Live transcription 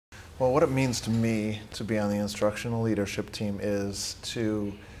Well, what it means to me to be on the instructional leadership team is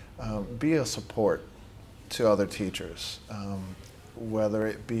to be a support to other teachers, whether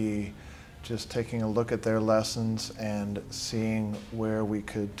it be just taking a look at their lessons and seeing where we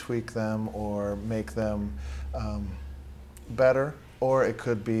could tweak them or make them better, or it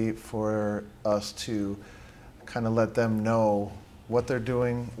could be for us to kind of let them know what they're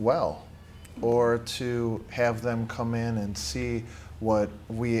doing well, or to have them come in and see what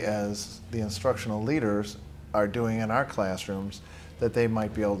we as the instructional leaders are doing in our classrooms that they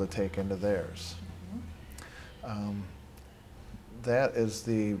might be able to take into theirs. I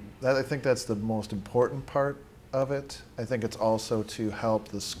think that's the most important part of it. I think it's also to help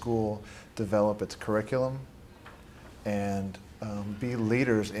the school develop its curriculum and be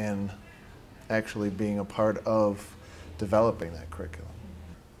leaders in actually being a part of developing that curriculum.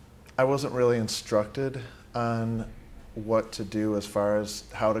 I wasn't really instructed on what to do as far as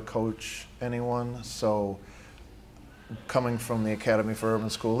how to coach anyone, so coming from the Academy for Urban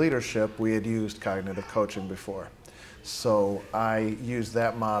School Leadership, we had used cognitive coaching before. So I use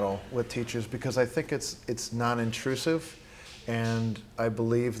that model with teachers because I think it's non-intrusive, and I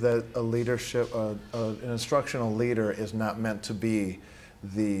believe that an instructional leader is not meant to be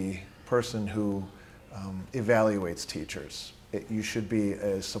the person who evaluates teachers. You should be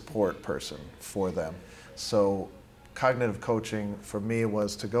a support person for them. So cognitive coaching for me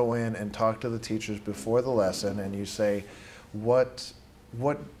was to go in and talk to the teachers before the lesson, and you say, what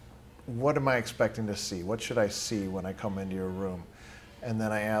am I expecting to see? What should I see when I come into your room? And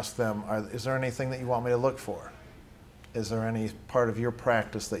then I ask them, is there anything that you want me to look for? Is there any part of your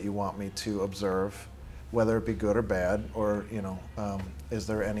practice that you want me to observe, whether it be good or bad, or is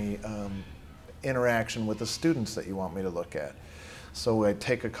there any interaction with the students that you want me to look at? So I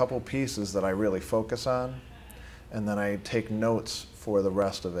take a couple pieces that I really focus on, and then I take notes for the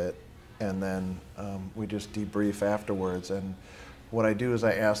rest of it, and then we just debrief afterwards. And what I do is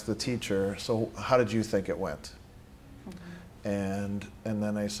I ask the teacher, so how did you think it went? And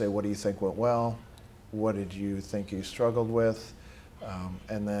then I say, what do you think went well? What did you think you struggled with?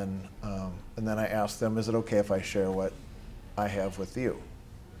 And then I ask them, is it okay if I share what I have with you?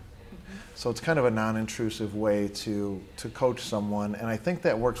 So it's kind of a non-intrusive way to coach someone, and I think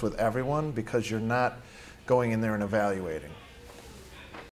that works with everyone because you're not going in there and evaluating.